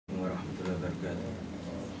وبركاته.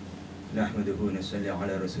 نحمده ونصلي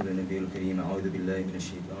على رسول النبي الكريم. أعوذ بالله من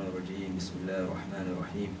الشيطان الرجيم. بسم الله الرحمن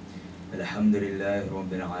الرحيم. الحمد لله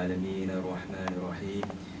رب العالمين الرحمن الرحيم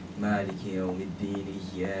مالك يوم الدين.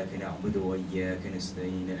 إياك نعبد وإياك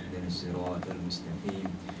نستعين. اهدنا الصراط المستقيم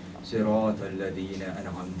صراط الذين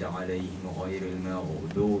أنعمت عليهم غير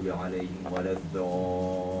المغضوب عليهم ولا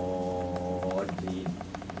الضالين.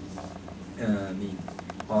 آمين.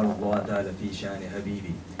 قال الله تعالى في شأن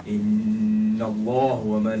حبيبي إن الله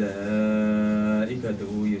وملائكته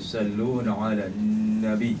يصلون على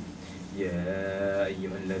النبي يا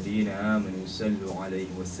أيها الذين آمنوا صلوا عليه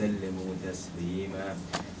وسلموا تسليما.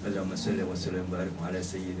 اللهم صل وسلم وبارك على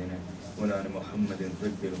سيدنا مولانا محمد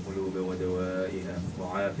طب القلوب ودوائها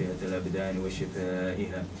وعافية الأبدان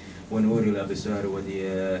وشفائها ونور الأبصار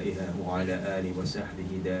وضيائها وعلى آله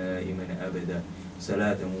وصحبه دائما أبدا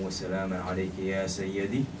صلاة وسلاما عليك يا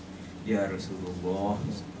سيدي يا رسول الله.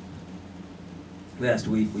 Last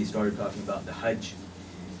week we started talking about the Hajj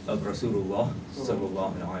of Rasulullah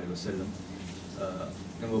sallallahu alaihi wasallam,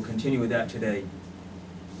 and we'll continue with that today.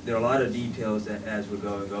 There are a lot of details that as we're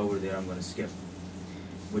going over there I'm going to skip,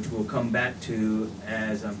 which we'll come back to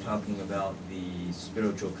as I'm talking about the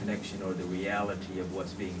spiritual connection or the reality of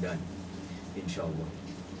what's being done, inshallah.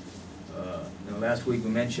 Now last week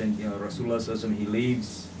we mentioned, Rasulullah sallallahu alaihi wasallam, he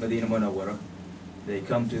leaves Medina Munawwara. They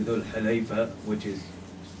come to Dhul Hulayfa, which is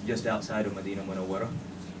just outside of Medina Munawwara.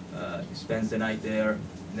 He spends the night there.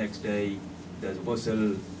 Next day does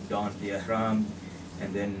ghusl, dons the ihram,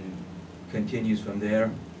 and then continues from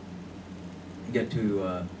there. Get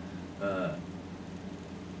to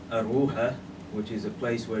Aruha, which is a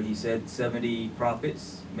place where he said 70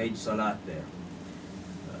 prophets made salat there.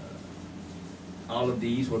 All of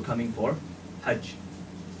these were coming for Hajj.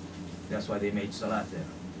 That's why they made salat there.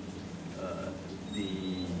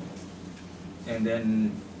 And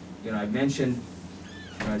then, I mentioned,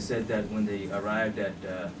 I said that when they arrived at,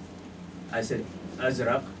 I said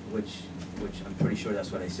Azraq, which I'm pretty sure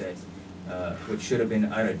that's what I said, which should have been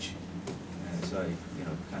Araj. So I,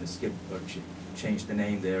 kind of skipped or changed the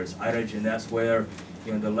name there. It's Araj, and that's where,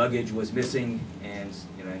 the luggage was missing, and,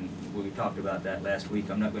 and we talked about that last week.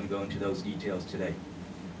 I'm not going to go into those details today.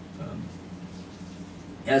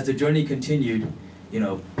 As the journey continued,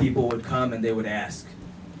 people would come and they would ask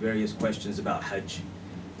various questions about Hajj,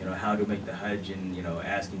 how to make the Hajj, and,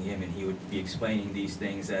 asking him, and he would be explaining these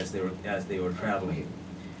things as they were traveling.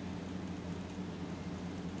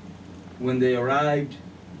 When they arrived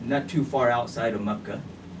not too far outside of Mecca,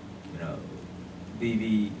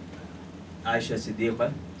 Bibi Aisha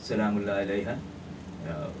Siddiqa, Salamullah alayha,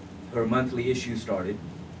 her monthly issue started.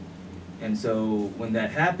 And so when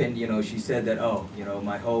that happened, she said that,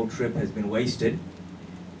 my whole trip has been wasted.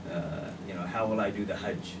 How will I do the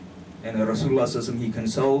Hajj? And Rasulullah sallallahu alaihi wasallam, he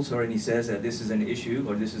consoles her and he says that this is an issue,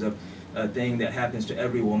 or this is a thing that happens to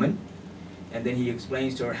every woman. And then he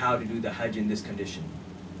explains to her how to do the Hajj in this condition.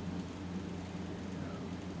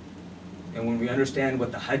 And when we understand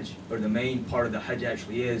what the Hajj, or the main part of the Hajj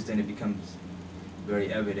actually is, then it becomes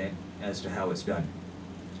very evident as to how it's done.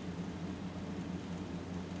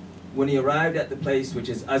 When he arrived at the place which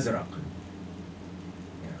is Azraq,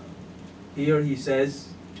 here he says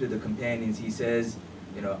to the companions, he says,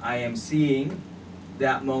 I am seeing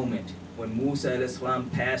that moment when Musa alayhi salam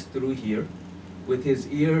passed through here with his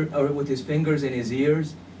fingers in his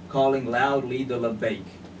ears, calling loudly the labbaik,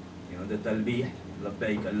 the talbih,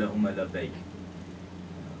 labbaik, Allahumma labbaik.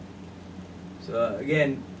 So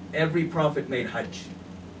again, every prophet made Hajj.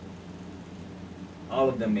 All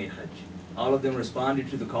of them made Hajj. All of them responded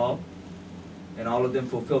to the call, and all of them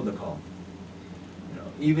fulfilled the call.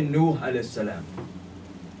 Even Nuh alayhi salam,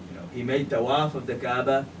 he made tawaf of the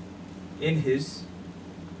Kaaba in his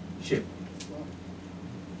ship.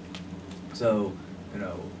 So,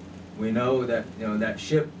 we know that, that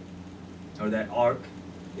ship, or that ark,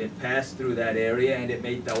 it passed through that area and it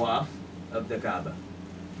made tawaf of the Kaaba,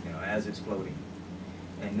 as it's floating.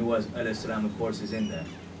 And Nuh alayhi salam, of course, is in there.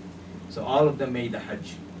 So all of them made the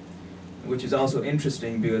Hajj, which is also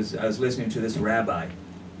interesting because I was listening to this rabbi,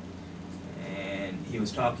 and he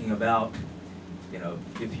was talking about,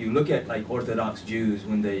 if you look at like Orthodox Jews,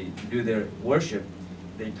 when they do their worship,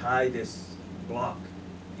 they tie this block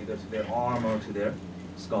either to their arm or to their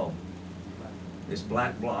skull. This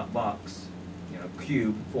black block box,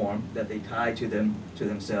 cube form that they tie to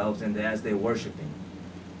themselves, and as they're worshiping.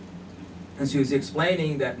 And so he was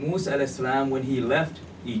explaining that Musa alayhi salam, when he left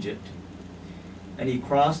Egypt and he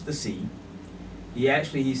crossed the sea,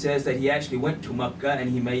 he says that he actually went to Mecca and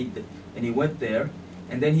he went there.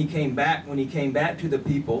 And then he came back. When he came back to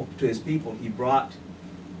his people, he brought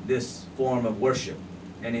this form of worship.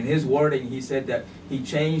 And in his wording, he said that he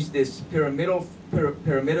changed this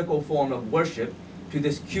pyramidical form of worship to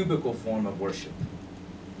this cubical form of worship.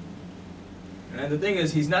 And the thing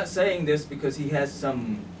is, he's not saying this because he has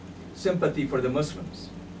some sympathy for the Muslims.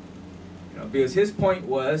 Because his point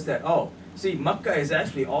was that, oh, see, Makkah is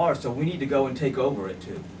actually ours, so we need to go and take over it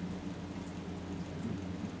too.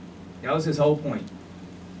 That was his whole point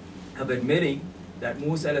of admitting that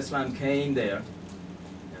Musa al-Islam came there,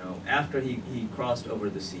 after he crossed over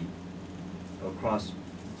the sea, or crossed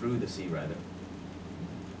through the sea rather.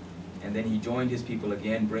 And then he joined his people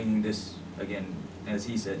again, bringing this, again, as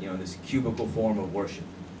he said, this cubical form of worship.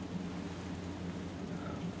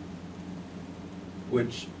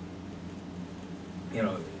 Which,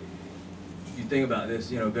 you think about this,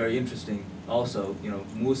 very interesting. Also,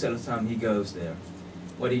 Musa al-Islam, he goes there.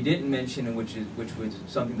 What he didn't mention, and which was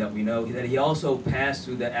something that we know, that he also passed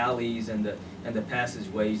through the alleys and the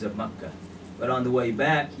passageways of Makkah. But on the way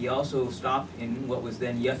back, he also stopped in what was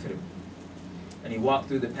then Yathrib, and he walked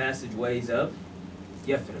through the passageways of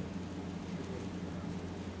Yathrib.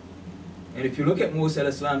 And if you look at Musa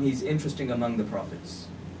al-Islam, he's interesting among the prophets.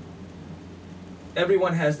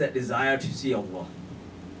 Everyone has that desire to see Allah.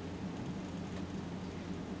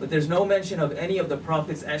 But there's no mention of any of the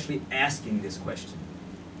prophets actually asking this question,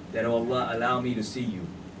 that, oh Allah, allow me to see you,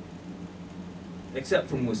 except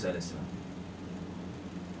for Musa al-Islam.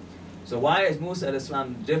 So why is Musa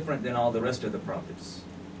al-Islam different than all the rest of the prophets?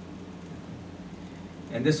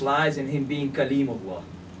 And this lies in him being Kalimullah.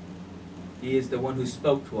 He is the one who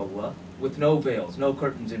spoke to Allah with no veils, no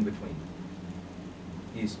curtains in between.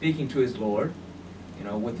 He is speaking to his Lord,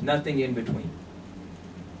 with nothing in between.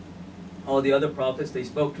 All the other prophets, they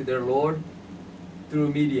spoke to their Lord through a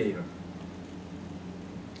mediator.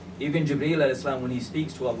 Even Jibreel al-Islam, when he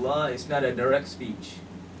speaks to Allah, it's not a direct speech.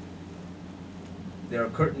 There are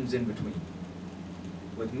curtains in between.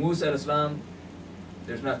 With Musa al-Islam,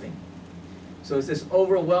 there's nothing. So it's this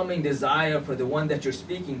overwhelming desire for the one that you're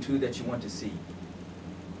speaking to that you want to see.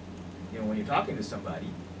 When you're talking to somebody,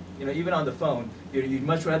 even on the phone, you'd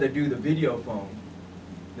much rather do the video phone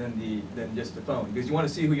than just the phone, because you want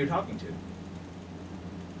to see who you're talking to.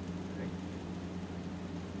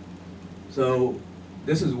 So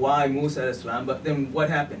this is why Musa al-Islam, but then what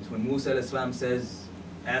happens when Musa al-Islam says,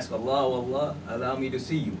 ask Allah, oh Allah, allow me to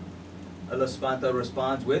see you? Allah subhanahu wa ta'ala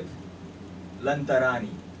responds with, Lan tarani,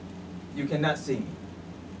 you cannot see me.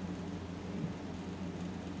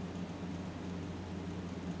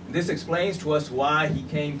 This explains to us why he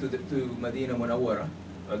came to Medina Munawwara,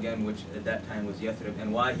 again, which at that time was Yathrib,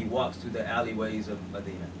 and why he walks through the alleyways of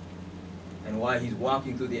Medina, and why he's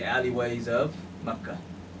walking through the alleyways of Makkah.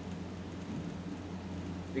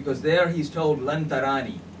 Because there he's told, Lan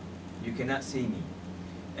tarani, you cannot see me.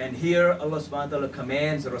 And here Allah subhanahu wa ta'ala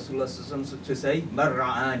commands Rasulullah sallallahu alaihi wasallam to say, Man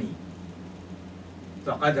ra'ani,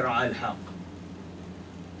 faqad ra'al haqq.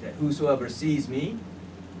 That whosoever sees me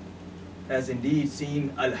has indeed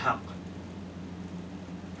seen al-haq,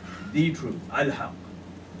 the truth, al-haq,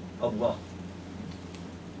 Allah.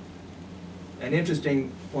 An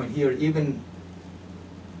interesting point here, even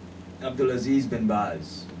Abdul Aziz bin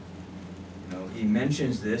Baz, he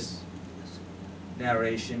mentions this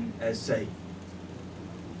narration as say.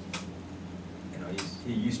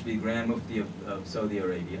 He used to be Grand Mufti of Saudi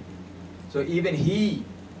Arabia. So even he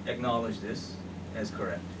acknowledged this as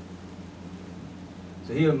correct.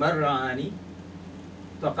 So here, Marra'ani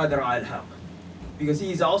faqad ra'a al-haq. Because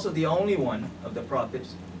he is also the only one of the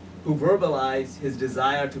prophets who verbalized his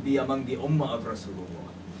desire to be among the ummah of Rasulullah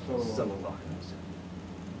sallallahu alaihi wasallam.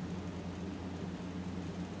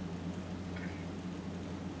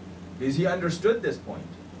 Because he understood this point.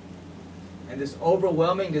 And this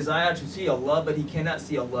overwhelming desire to see Allah, but he cannot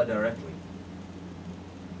see Allah directly.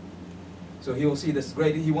 So he will see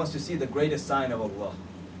he wants to see the greatest sign of Allah,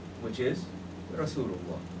 which is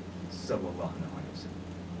Rasulullah sallallahu alaihi wasallam.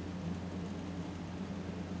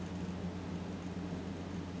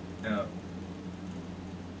 Now,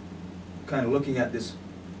 kind of looking at this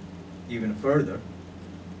even further,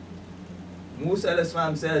 Musa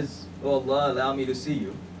al-Islam says, oh Allah, allow me to see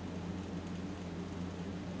you.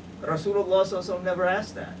 Rasulullah sallallahu alaihi wasallam never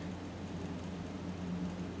asked that.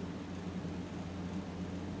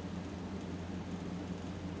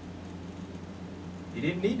 He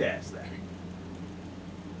didn't need to ask that.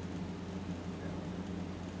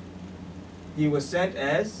 He was sent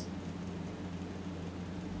as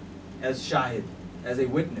shahid, as a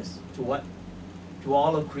witness to what? To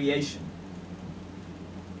all of creation.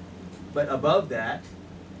 But above that,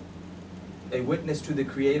 a witness to the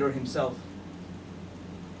Creator himself.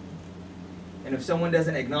 And if someone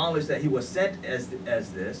doesn't acknowledge that he was sent as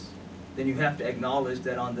this, then you have to acknowledge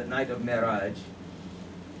that on the night of Miraj,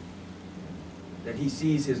 that he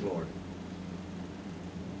sees his Lord.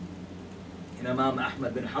 And Imam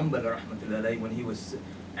Ahmad bin Hanbal, rahmatullahi alayhi, when he was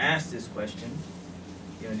asked this question,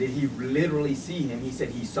 did he literally see him? He said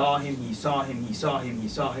he saw him, he saw him, he saw him, he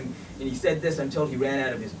saw him, and he said this until he ran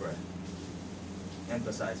out of his breath,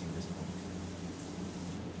 emphasizing this point.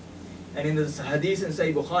 And in the hadith in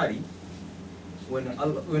Sahih Bukhari, when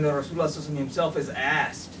Rasulullah himself is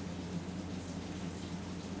asked,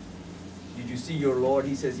 did you see your Lord?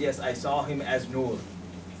 He says, yes, I saw him as Nur.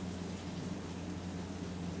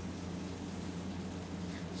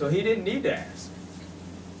 So he didn't need to ask.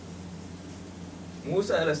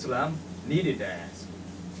 Musa a.s. needed to ask.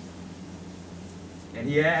 And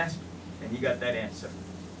he asked, and he got that answer.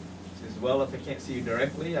 He says, well, if I can't see you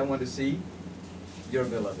directly, I want to see your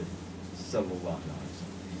beloved. Sallallahu Alaihi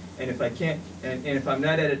Wasallam. And if I can't, and if I'm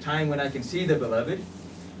not at a time when I can see the beloved,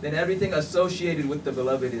 then everything associated with the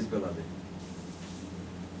beloved is beloved.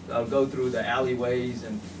 I'll go through the alleyways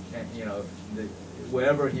and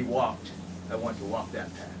wherever he walked, I want to walk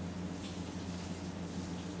that path.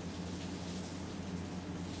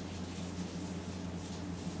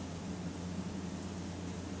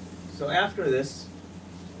 So after this,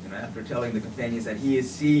 after telling the companions that he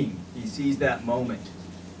sees that moment.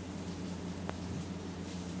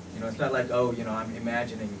 It's not like, I'm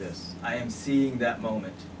imagining this. I am seeing that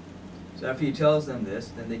moment. So after he tells them this,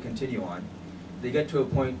 then they continue on. They get to a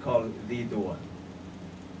point called the Dua.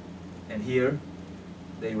 And here,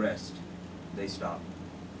 they rest. They stop.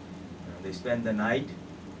 They spend the night.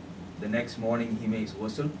 The next morning, he makes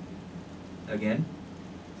ghusl again.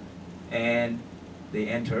 And they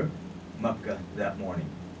enter Makkah that morning.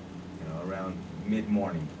 Around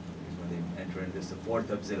mid-morning is when they enter. And this is the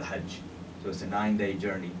 4th of Zil Hajj. So it's a 9-day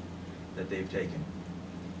journey that they've taken.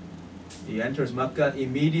 He enters Makkah,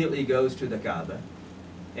 immediately goes to the Kaaba,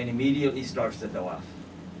 and immediately starts the tawaf.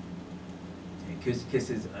 He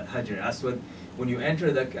kisses Hajar Aswad. When you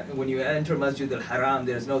enter Masjid al-Haram,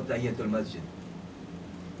 there is no Tahiyatul Masjid.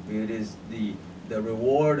 It is the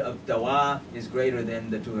reward of tawaf is greater than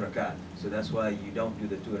the 2 rakat. So that's why you don't do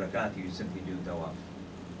the 2 rakat, you simply do tawaf.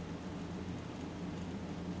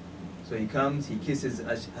 So he comes, he kisses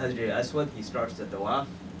Hajar Aswad, he starts the tawaf,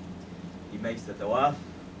 he makes the tawaf,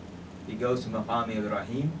 he goes to Maqam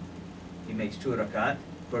Ibrahim, he makes 2 rakat.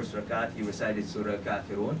 First rakat, he recited Surah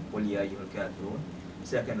Kafirun, Qul Ya Ayyuhal Kafirun.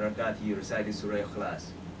 Second rakat, he recited Surah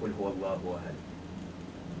Ikhlas, Qul Huwallahu Ahad.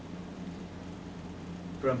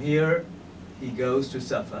 From here, he goes to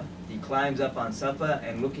Safa. He climbs up on Safa,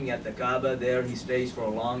 and looking at the Kaaba, there he stays for a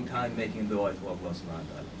long time making dua to Allah subhanahu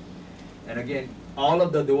wa ta'ala. And again, all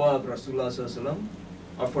of the dua of Rasulullah sallallahu alaihi wasallam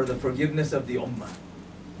are for the forgiveness of the ummah.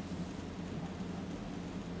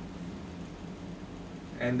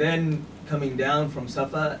 And then coming down from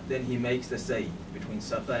Safa, then he makes the sa'i between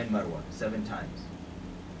Safa and Marwa 7 times.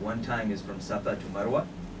 1 time is from Safa to Marwa,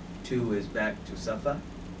 2 is back to Safa,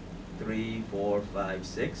 3, 4, 5,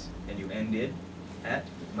 6, and you end it at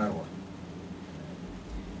Marwa.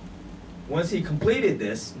 Once he completed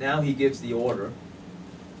this, now he gives the order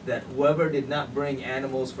that whoever did not bring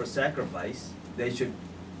animals for sacrifice, they should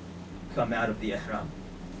come out of the ihram.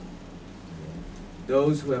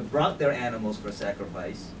 Those who have brought their animals for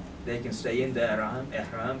sacrifice, they can stay in the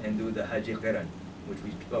ihram and do the Hajj Qiran, which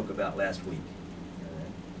we spoke about last week.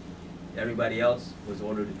 Everybody else was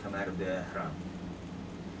ordered to come out of the ihram.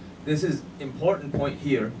 This is important point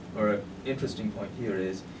here, or interesting point here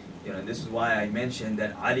is, and this is why I mentioned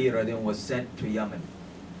that Ali radhiyallahu was sent to Yemen,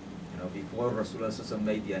 before Rasulullah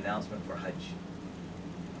made the announcement for Hajj,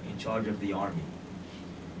 in charge of the army.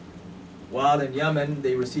 While in Yemen,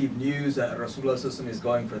 they received news that Rasulullah is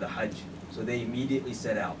going for the Hajj, so they immediately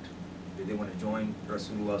set out. They want to join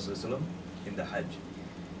Rasulullah in the Hajj.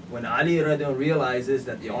 When Ali radhiyallahu realizes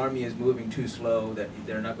that the army is moving too slow, that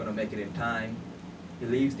they're not going to make it in time, he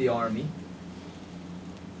leaves the army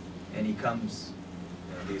and he comes,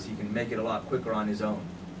 because he can make it a lot quicker on his own.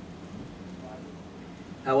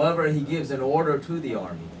 However, he gives an order to the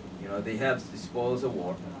army. They have the spoils of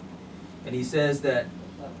war, and he says that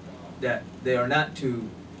they are not to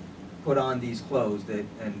put on these clothes.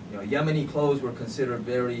 Yemeni clothes were considered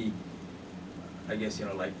very,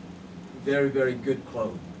 like very, very good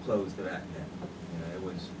clothes back then. It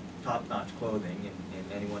was top-notch clothing,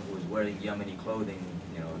 and anyone who was wearing Yemeni clothing,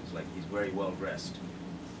 it's like he's very well dressed.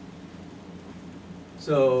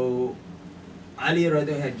 So Ali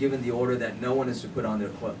radhiyallahu had given the order that no one is to put on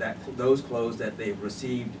those clothes that they've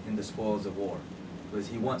received in the spoils of war, because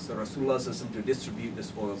he wants the Rasulullah to distribute the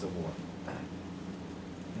spoils of war.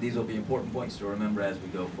 And these will be important points to remember as we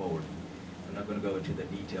go forward. I'm not going to go into the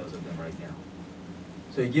details of them right now.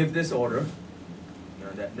 So he gives this order,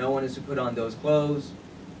 that no one is to put on those clothes,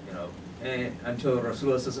 and until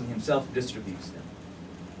Rasulullah himself distributes them.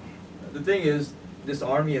 The thing is, this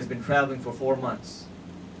army has been traveling for 4 months.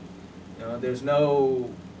 There's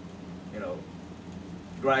no,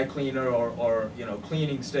 dry cleaner or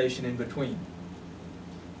cleaning station in between.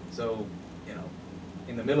 So,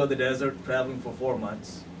 in the middle of the desert, traveling for 4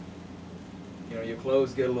 months, your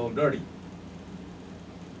clothes get a little dirty.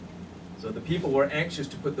 So the people were anxious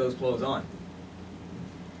to put those clothes on.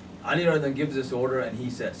 Ali then gives this order and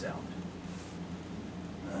he sets out.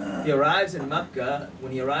 He arrives in Mecca.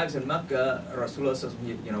 When he arrives in Mecca,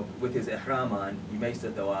 Rasulullah, with his ihram on, he makes the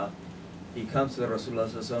tawaf. He comes to the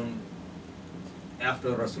Rasulullah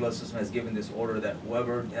after Rasulullah has given this order that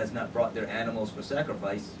whoever has not brought their animals for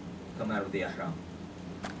sacrifice, come out of the ihram.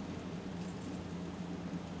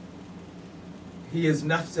 He is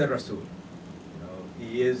nafs Rasul.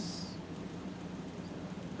 He is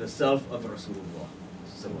the self of Rasulullah.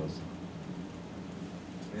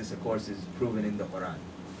 This, of course, is proven in the Quran.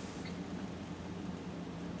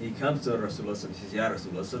 He comes to Rasulullah, he says, Ya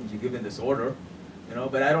Rasulullah, you've given this order,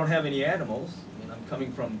 but I don't have any animals. I'm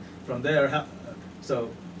coming from there,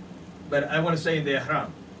 but I want to stay in the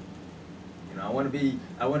ihram. I want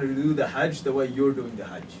to do the Hajj the way you're doing the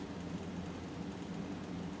Hajj.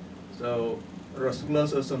 So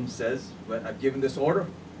Rasulullah says, but I've given this order.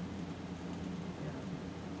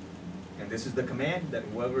 And this is the command that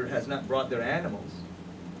whoever has not brought their animals,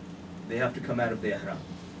 they have to come out of the ihram.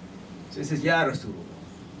 So he says, Ya Rasulullah,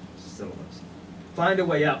 find a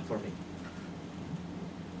way out for me.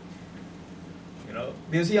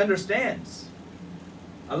 Because he understands.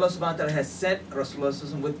 Allah subhanahu wa ta'ala has sent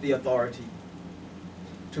Rasulullah with the authority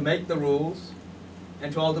to make the rules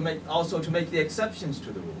and also to make the exceptions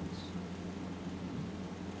to the rules.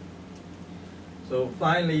 So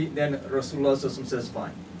finally, then Rasulullah says,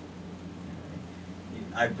 fine.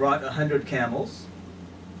 I brought 100 camels,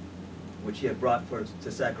 which he had brought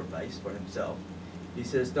to sacrifice for himself. He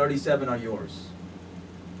says, 37 are yours.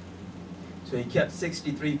 So he kept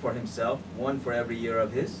 63 for himself, 1 for every year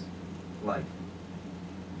of his life.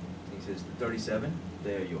 He says, the 37,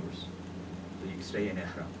 they are yours. So you can stay in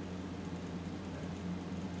ihram.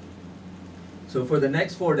 So for the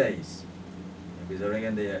next 4 days, because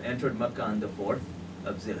again they entered Mecca on the 4th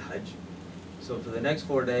of Zil Hajj. So for the next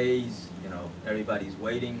 4 days, everybody's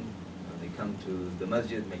waiting. They come to the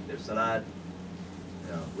masjid, make their salat,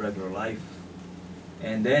 regular life.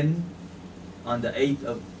 And then on the 8th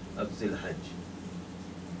of Zil Hajj,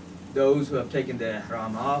 those who have taken their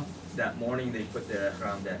ihram off, that morning they put their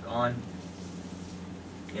ihram back on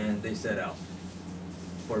and they set out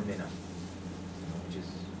for Mina, which is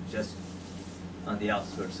just on the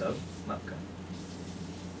outskirts of Mecca.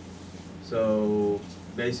 So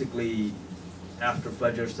basically, after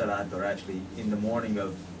Fajr Salat, or actually in the morning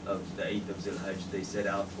of the 8th of Zil Hajj, they set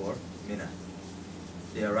out for Mina.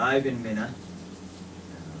 They arrive in Mina,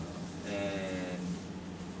 and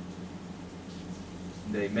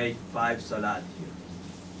they make 5 Salat here.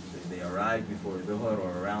 So they arrive before Dhuhr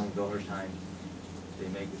or around Dhuhr time. They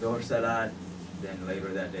make Dhuhr Salat, then later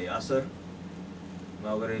that day Asr,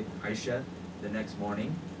 Maghrib, Isha, the next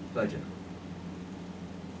morning Fajr.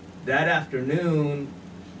 That afternoon,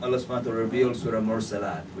 Allah subhanahu wa ta'ala revealed Surah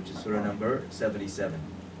Mursalat, which is Surah number 77.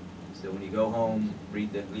 So when you go home,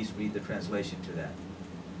 at least read the translation to that.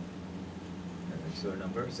 Surah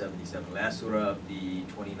number 77, last surah of the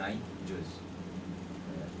 29th juz.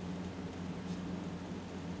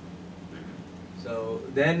 So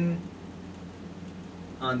then,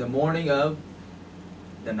 on the morning of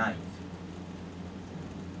the 9th,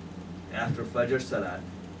 after Fajr Salat,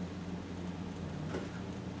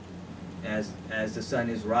 as the sun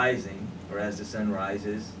is rising, or as the sun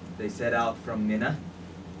rises, they set out from Mina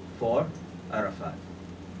for Arafat.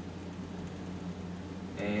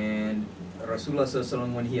 And Rasulullah sallallahu alaihi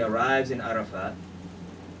wasallam, when he arrives in Arafat,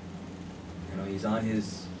 he's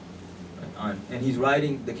and he's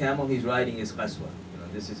riding, the camel he's riding is Qaswa.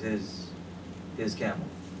 This is his camel.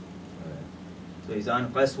 So he's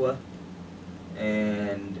on Qaswa,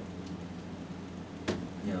 and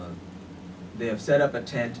they have set up a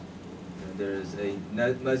tent. There's a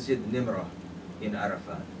Masjid Nimrah in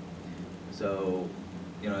Arafat. So,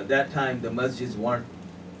 at that time the masjids weren't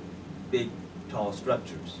big, tall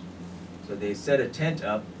structures. So they set a tent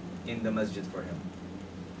up in the masjid for him.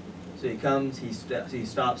 So he comes, he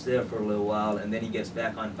stops there for a little while, and then he gets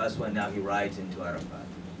back on Qaswa, and now he rides into Arafat.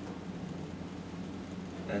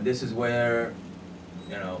 And this is where,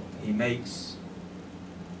 he makes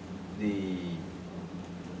the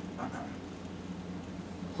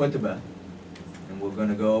khutbah and we're going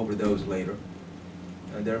to go over those later.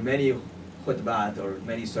 There are many khutbat, or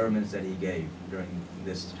many sermons that he gave during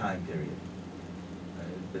this time period.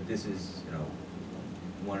 But this is,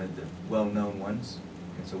 one of the well-known ones.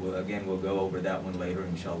 And so we'll go over that one later,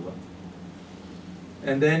 inshallah.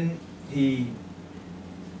 And then he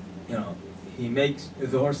makes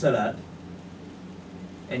Dhuhr Salat,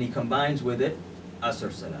 and he combines with it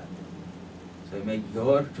Asr Salat. So he makes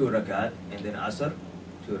Dhuhr 2 rakat, and then Asr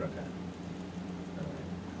 2 rakat.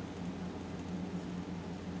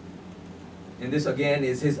 And this again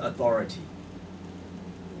is his authority.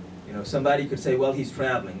 Somebody could say, well, he's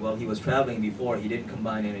traveling. Well, he was traveling before. He didn't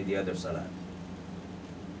combine any of the other salat.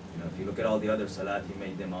 If you look at all the other salat, he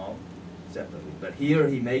made them all separately. But here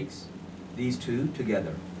he makes these two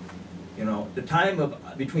together. The time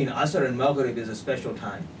between Asr and Maghrib is a special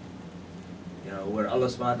time, where Allah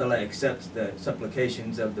subhanahu wa ta'ala accepts the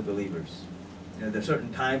supplications of the believers. There are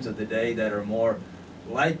certain times of the day that are more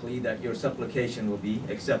likely that your supplication will be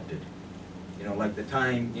accepted. Like the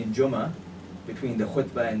time in Jummah, between the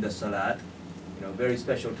khutbah and the salat, very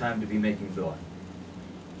special time to be making dua.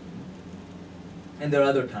 And there are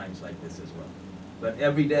other times like this as well. But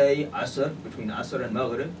every day, Asr, between Asr and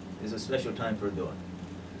Maghrib, is a special time for dua.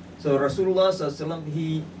 So Rasulullah sallallahu alaihi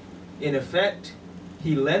wasallam, in effect,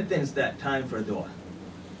 he lengthens that time for dua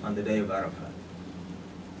on the day of Arafah.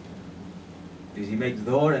 Because he makes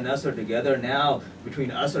Dhuhr and Asr together. Now,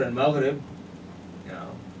 between Asr and Maghrib,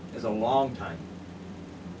 is a long time.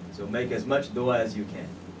 So make as much dua as you can.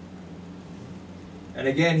 And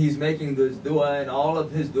again, he's making this dua, and all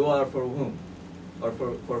of his dua are for whom? Or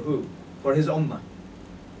for who? For his ummah.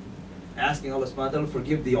 Asking Allah subhanahu wa ta'ala to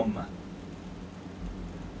forgive the ummah.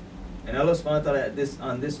 And Allah subhanahu wa ta'ala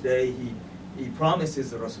on this day, he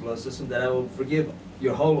promises the Rasulullah sallallahu alaihi wasallam that I will forgive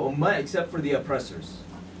your whole ummah except for the oppressors.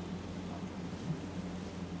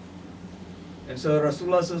 And so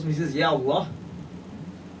Rasulullah sallallahu alaihi wasallam says, Ya Allah,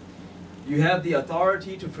 you have the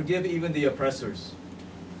authority to forgive even the oppressors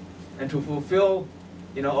and to fulfill,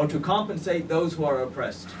 or to compensate those who are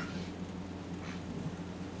oppressed.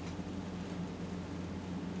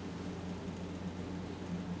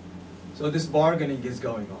 So this bargaining is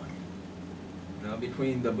going on,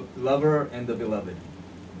 between the lover and the beloved,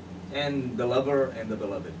 and the lover and the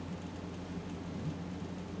beloved.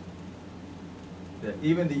 That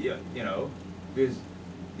even because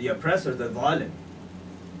the oppressor, the zalim,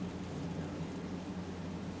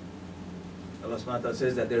 Allah subhanahu wa ta'ala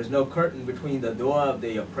says that there's no curtain between the dua of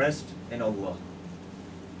the oppressed and Allah.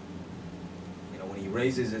 When he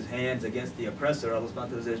raises his hands against the oppressor, Allah subhanahu wa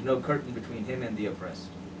ta'ala says there's no curtain between him and the oppressed.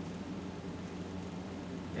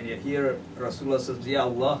 And yet here Rasulullah says, Ya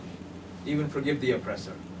Allah, even forgive the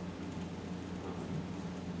oppressor.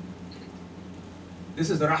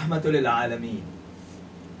 This is rahmatul lil alameen.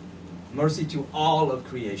 Mercy to all of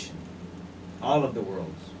creation, all of the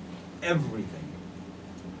worlds, everything.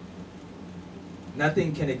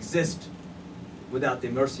 Nothing can exist without the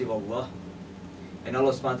mercy of Allah. And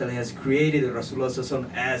Allah subhanahu wa ta'ala has created Rasulullah sallallahu alaihi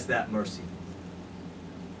wasallam as that mercy.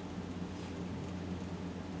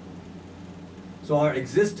 So our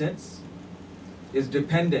existence is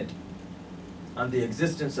dependent on the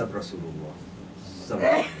existence of Rasulullah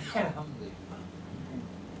sallallahu alaihi wasallam.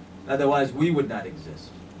 Otherwise we would not exist.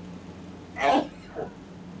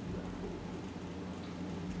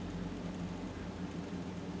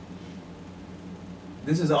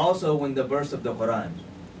 This is also when the verse of the Quran,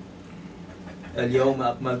 اليوم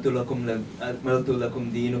أكملت لكم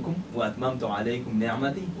دينكم وأتممت عليكم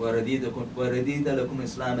نعمتي ورضيت لكم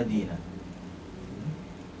الإسلام دينا.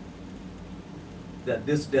 That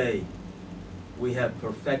this day we have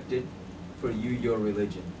perfected for you your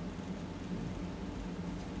religion.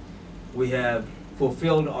 We have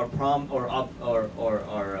fulfilled our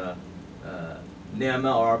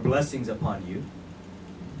ni'mah, or our blessings upon you,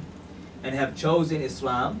 and have chosen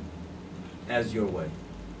Islam as your way.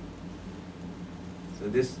 So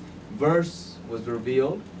this verse was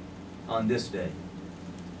revealed on this day.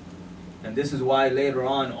 And this is why later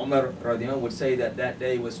on Umar radhiyallahu anhu would say that that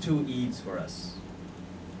day was 2 Eids for us.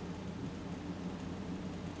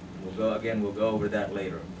 We'll go over that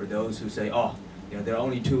later. For those who say, there are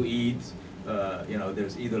only 2 Eids,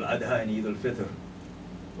 there's Eid al-Adha and Eid al-Fitr.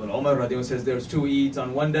 Well, Umar radhiyallahu anhu says there's 2 Eids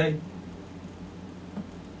on one day,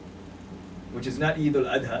 which is not Eid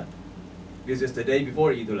al-Adha, because it's the day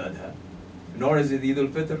before Eid al-Adha, nor is it Eid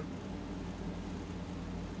al-Fitr.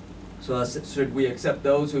 So should we accept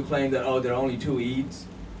those who claim that, there are only 2 Eids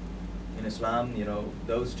in Islam,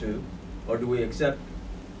 those 2? Or do we accept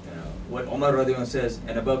what Umar radhiyallahu anhu says,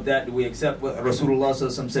 and above that, do we accept what Rasulullah sallallahu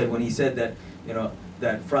alaihi wasallam said when he said that,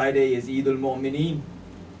 that Friday is Eid al-Mu'mineen?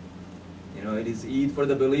 You know, it is Eid for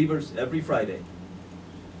the believers every Friday.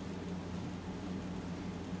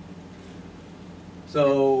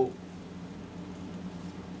 So,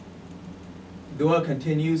 dua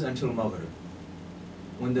continues until Maghrib.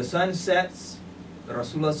 When the sun sets, the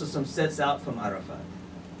Rasulullah sets out from Arafat.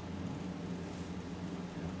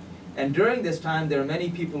 And during this time, there are many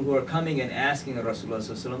people who are coming and asking the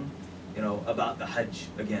Rasulullah, you know, about the Hajj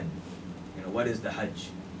again. You know, what is the Hajj?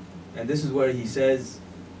 And this is where he says,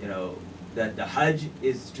 you know, that the Hajj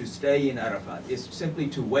is to stay in Arafat. It's simply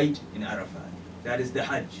to wait in Arafat. That is the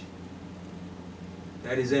Hajj.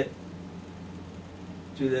 That is it.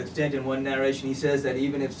 To the extent in one narration he says that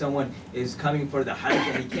even if someone is coming for the Hajj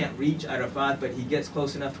and he can't reach Arafat, but he gets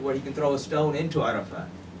close enough to where he can throw a stone into Arafat,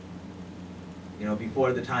 you know,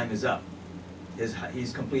 before the time is up,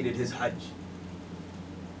 he's completed his Hajj.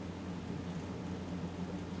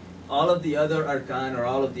 All of the other arkan, or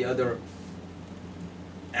all of the other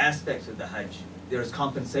aspects of the Hajj, there's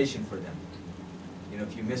compensation for them. You know,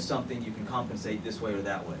 if you miss something, you can compensate this way or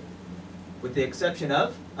that way. With the exception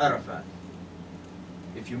of Arafat.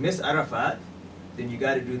 If you miss Arafat, then you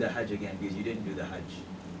got to do the Hajj again because you didn't do the Hajj.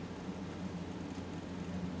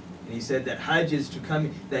 And he said that Hajj is to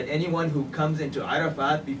come, that anyone who comes into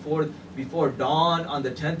Arafat before dawn on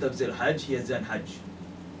the 10th of Zil Hajj, he has done Hajj.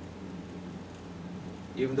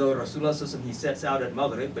 Even though Rasulullah he sets out at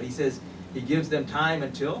Maghrib, but he says he gives them time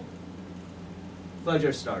until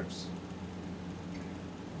Fajr starts.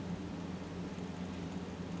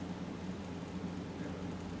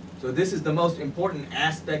 So this is the most important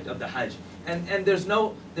aspect of the Hajj. And there's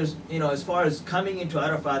you know, as far as coming into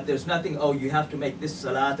Arafat, there's nothing, oh, you have to make this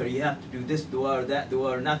salat, or you have to do this dua or that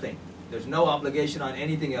dua, or nothing. There's no obligation on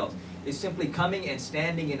anything else. It's simply coming and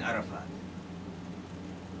standing in Arafat.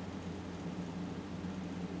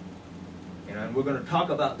 You know, and we're going to talk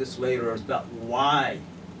about this later, about why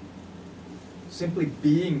simply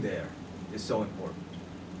being there is so important.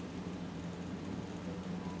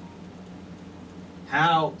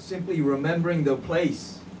 How simply remembering the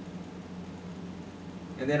place,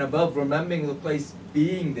 and then above remembering the place,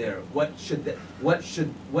 being there, what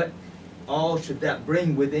all should that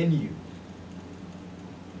bring within you?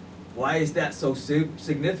 Why is that so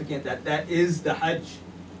significant that is the Hajj?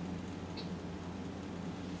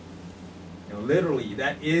 You know, literally,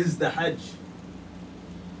 that is the Hajj.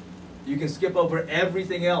 You can skip over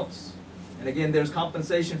everything else. And again, there's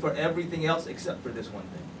compensation for everything else except for this one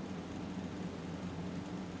thing.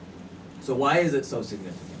 So why is it so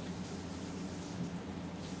significant?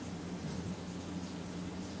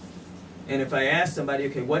 And if I ask somebody,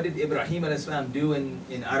 okay, what did Ibrahim al-Islam do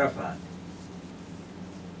in Arafat?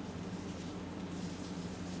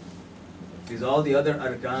 Because all the other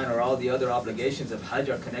arkan, or all the other obligations of Hajj,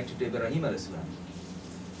 are connected to Ibrahim al-Islam.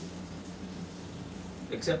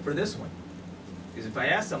 Except for this one. Because if I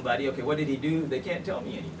ask somebody, okay, what did he do? They can't tell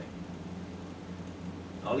me anything.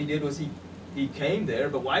 All he did was he came there,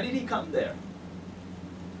 but why did he come there?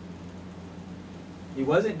 He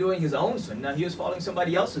wasn't doing his own sunnah, he was following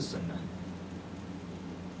somebody else's sunnah.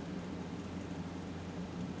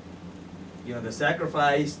 You know, the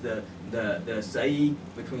sacrifice, the sa'i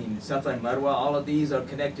between Safa and Marwa, all of these are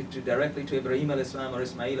connected directly to Ibrahim al-Islam, or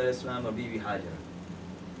Ismail al-Islam, or Bibi Hajar.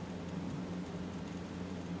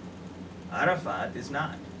 Arafat is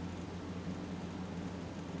not.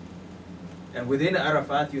 And within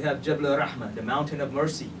Arafat, you have Jabal Rahmah, the mountain of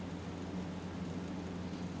mercy.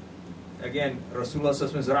 Again, Rasulullah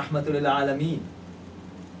is Rahmatul lil Alameen.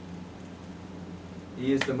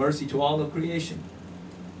 He is the mercy to all of creation.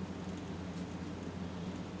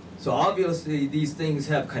 So obviously, these things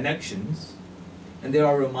have connections, and they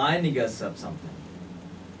are reminding us of something.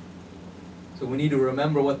 So we need to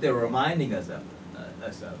remember what they're reminding us of.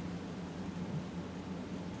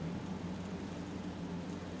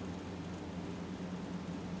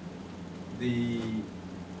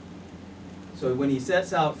 So when he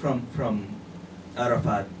sets out from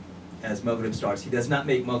Arafat as Maghrib starts, he does not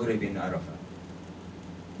make Maghrib in Arafat.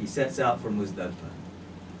 He sets out for Muzdalifah.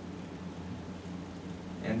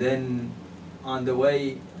 And then on the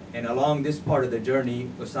way and along this part of the journey,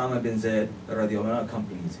 Usama bin Zayd radiallahu anhu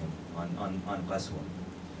accompanies him on Qaswa.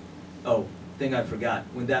 Oh, thing I forgot.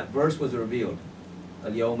 When that verse was revealed,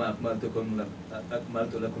 Al-Yawma akmaltu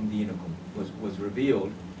lakum dinakum, was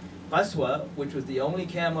revealed, Qaswa, which was the only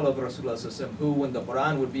camel of Rasulullah who, when the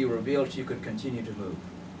Quran would be revealed, she could continue to move.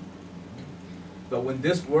 But when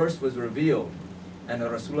this verse was revealed, and the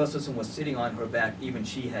Rasulullah was sitting on her back, even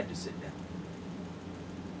she had to sit down.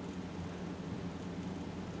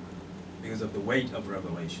 Because of the weight of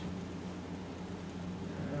revelation.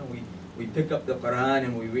 We pick up the Quran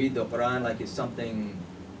and we read the Quran like it's something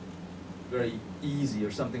very easy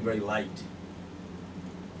or something very light.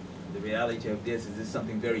 The reality of this is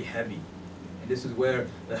something very heavy. And this is where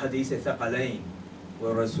the hadith thaqalain,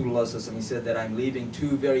 where Rasulullah he said that I'm leaving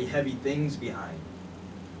two very heavy things behind.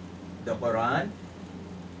 The Quran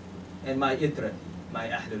and my itra, my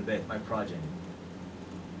Ahlul Bayt, my progeny.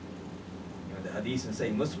 You know, the hadith in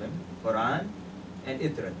Sahih Muslim, Quran and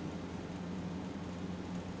itra.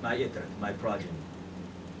 My itra, my progeny.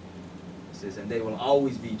 It says, and they will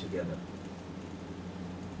always be together.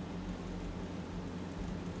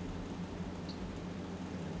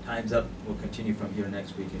 Time's up. We'll continue from here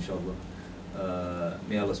next week, inshallah.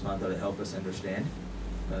 May Allah subhanahu wa ta'ala help us understand.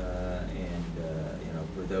 You know,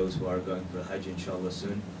 for those who are going for Hajj, inshallah,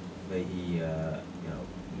 soon, may He, you know,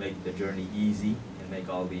 make the journey easy and make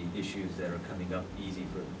all the issues that are coming up easy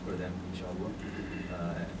for them, inshallah.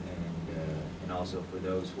 And also for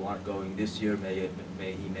those who aren't going this year, may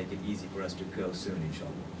He make it easy for us to go soon,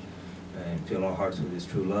 inshallah. And fill our hearts with His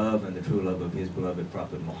true love and the true love of His beloved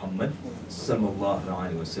Prophet Muhammad sallallahu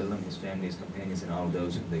alaihi wasallam, his family, his companions, and all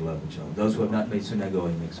those whom they love, inshallah. Those who have not made sunnah, go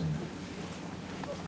and make sunnah.